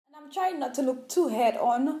trying not to look too head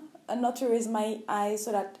on and not to raise my eyes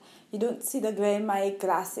so that you don't see the glare in my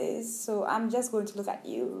glasses. So I'm just going to look at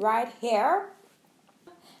you right here.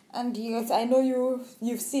 And yes, I know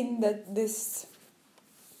you've seen this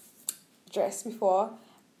dress before,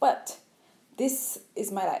 but this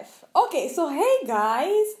is my life. Okay, so hey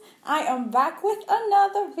guys, I am back with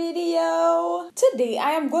another video. Today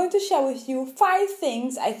I am going to share with you 5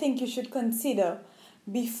 things I think you should consider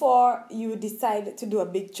before you decide to do a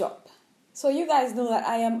big chop. So you guys know that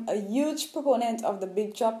I am a huge proponent of the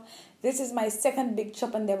big chop. This is my second big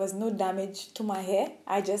chop and there was no damage to my hair.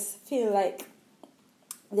 I just feel like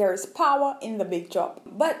there is power in the big chop.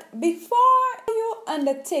 But before you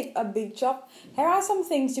undertake a big chop, here are some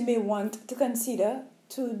things you may want to consider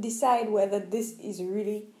to decide whether this is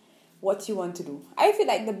really what you want to do. I feel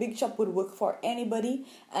like the big chop would work for anybody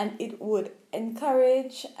and it would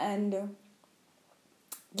encourage and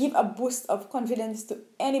give a boost of confidence to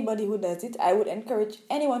anybody who does it. I would encourage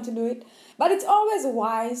anyone to do it. But it's always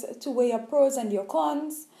wise to weigh your pros and your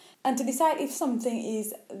cons and to decide if something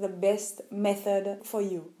is the best method for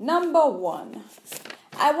you. Number 1,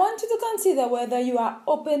 I want you to consider whether you are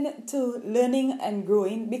open to learning and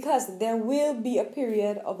growing, because there will be a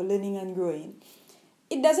period of learning and growing.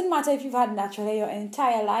 It doesn't matter if you've had natural hair your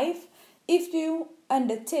entire life. If you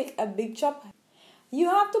undertake a big chop,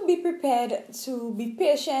 you have to be prepared to be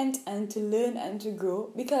patient and to learn and to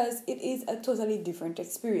grow, because it is a totally different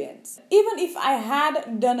experience. Even if I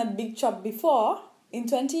had done a big chop before, in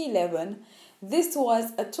 2011, this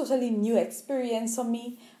was a totally new experience for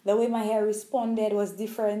me. The way my hair responded was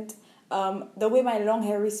different. The way my long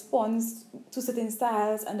hair responds to certain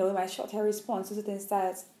styles and the way my short hair responds to certain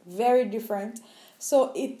styles, very different.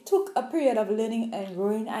 So it took a period of learning and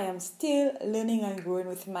growing. I am still learning and growing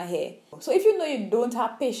with my hair. So if you know you don't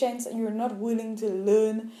have patience and you're not willing to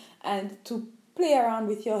learn and to play around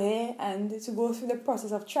with your hair and to go through the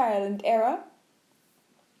process of trial and error,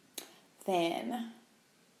 then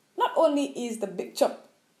not only is the big chop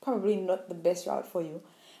probably not the best route for you,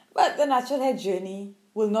 but the natural hair journey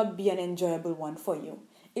will not be an enjoyable one for you.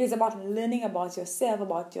 It is about learning about yourself,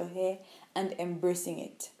 about your hair, and embracing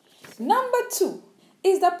it. Number 2,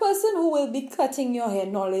 is the person who will be cutting your hair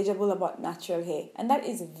knowledgeable about natural hair? And that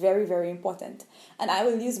is very, very important. And I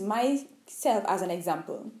will use myself as an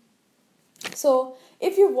example. So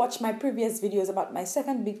if you watched my previous videos about my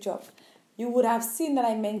second big chop, you would have seen that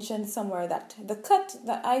I mentioned somewhere that the cut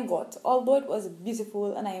that I got, although it was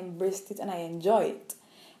beautiful and I embraced it and I enjoyed it,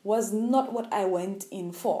 was not what I went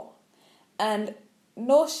in for. And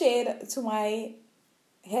no shade to my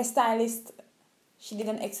hairstylist. She did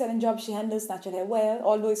an excellent job. She handles natural hair well,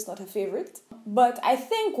 although it's not her favorite. But I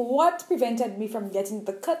think what prevented me from getting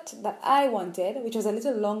the cut that I wanted, which was a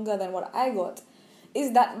little longer than what I got,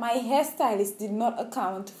 is that my hairstylist did not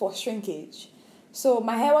account for shrinkage. So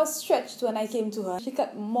my hair was stretched when I came to her. She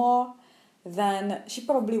cut more than she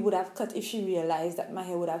probably would have cut if she realized that my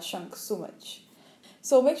hair would have shrunk so much.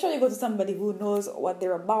 So make sure you go to somebody who knows what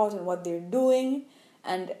they're about and what they're doing,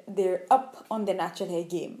 and they're up on the natural hair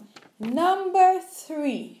game. Number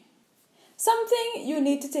 3, something you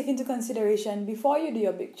need to take into consideration before you do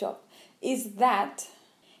your big chop is that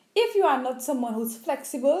if you are not someone who's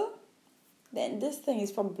flexible, then this thing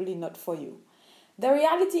is probably not for you. The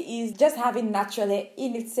reality is just having natural hair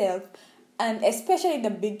in itself, and especially the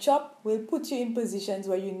big chop, will put you in positions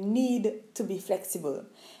where you need to be flexible.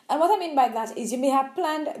 And what I mean by that is you may have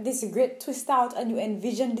planned this great twist out and you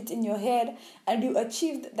envisioned it in your head and you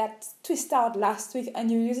achieved that twist out last week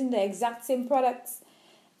and you're using the exact same products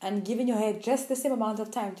and giving your hair just the same amount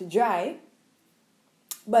of time to dry.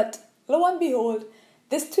 But lo and behold,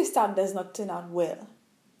 this twist out does not turn out well.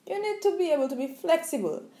 You need to be able to be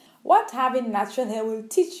flexible. What having natural hair will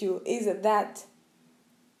teach you is that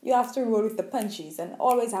you have to roll with the punches and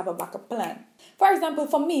always have a backup plan. For example,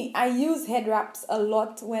 for me, I use head wraps a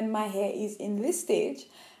lot when my hair is in this stage,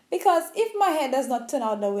 because if my hair does not turn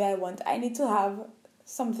out the way I want, I need to have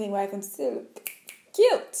something where I can still look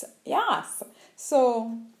cute. Yes.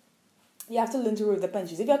 So you have to learn to roll with the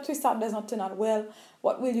punches. If your twist out does not turn out well,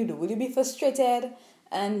 what will you do? Will you be frustrated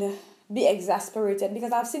and be exasperated?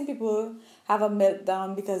 Because I've seen people have a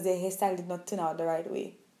meltdown because their hairstyle did not turn out the right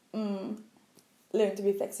way. Learn to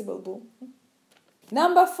be flexible, boo.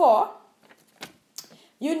 Number 4,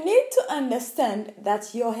 you need to understand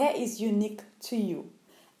that your hair is unique to you.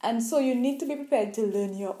 And so you need to be prepared to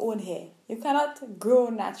learn your own hair. You cannot grow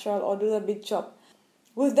natural or do a big chop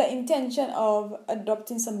with the intention of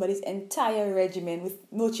adopting somebody's entire regimen with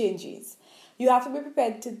no changes. You have to be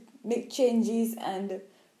prepared to make changes and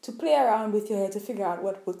to play around with your hair to figure out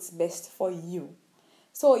what works best for you.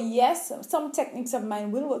 So yes, some techniques of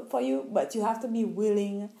mine will work for you, but you have to be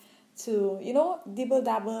willing to, dibble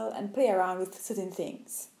dabble and play around with certain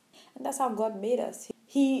things. And that's how God made us.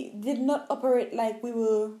 He did not operate like we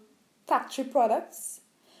were factory products.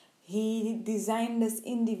 He designed us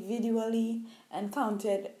individually and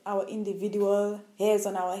counted our individual hairs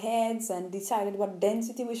on our heads and decided what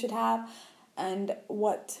density we should have and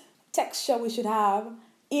what texture we should have,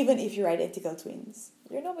 even if you're identical twins.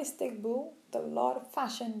 You're no mistake, boo. The Lord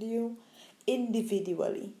fashioned you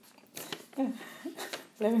individually.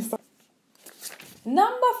 Let me stop.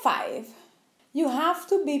 Number 5, you have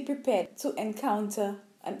to be prepared to encounter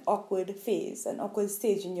an awkward phase, an awkward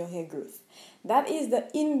stage in your hair growth. That is the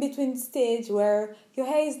in-between stage where your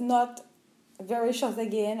hair is not very short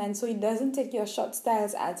again, and so it doesn't take your short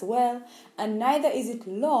styles as well, and neither is it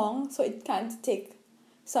long, so it can't take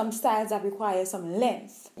some styles that require some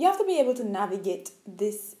length. You have to be able to navigate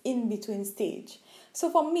this in-between stage.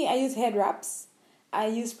 So for me, I use head wraps. I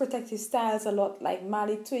use protective styles a lot, like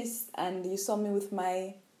Mali twist, and you saw me with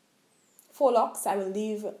my faux locks. I will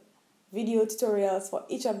leave video tutorials for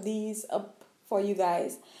each of these up for you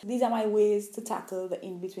guys. These are my ways to tackle the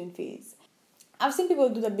in-between phase. I've seen people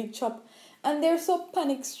do the big chop and they're so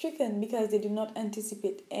panic-stricken because they do not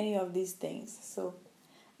anticipate any of these things. So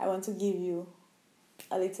I want to give you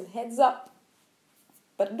a little heads up.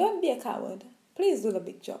 But don't be a coward. Please do the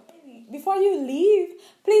big chop. Before you leave,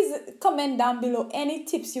 please comment down below any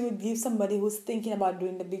tips you would give somebody who's thinking about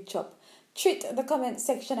doing the big chop. Treat the comment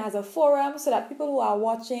section as a forum so that people who are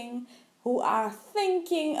watching, who are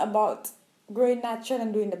thinking about growing natural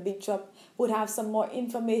and doing the big chop would have some more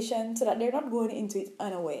information so that they're not going into it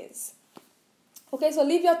unawares. Okay, so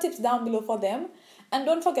leave your tips down below for them. And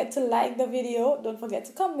don't forget to like the video. Don't forget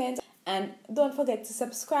to comment. And don't forget to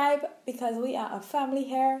subscribe because we are a family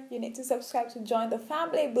here. You need to subscribe to join the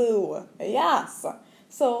family, boo. Yes.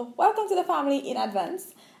 So welcome to the family in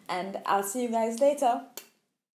advance. And I'll see you guys later.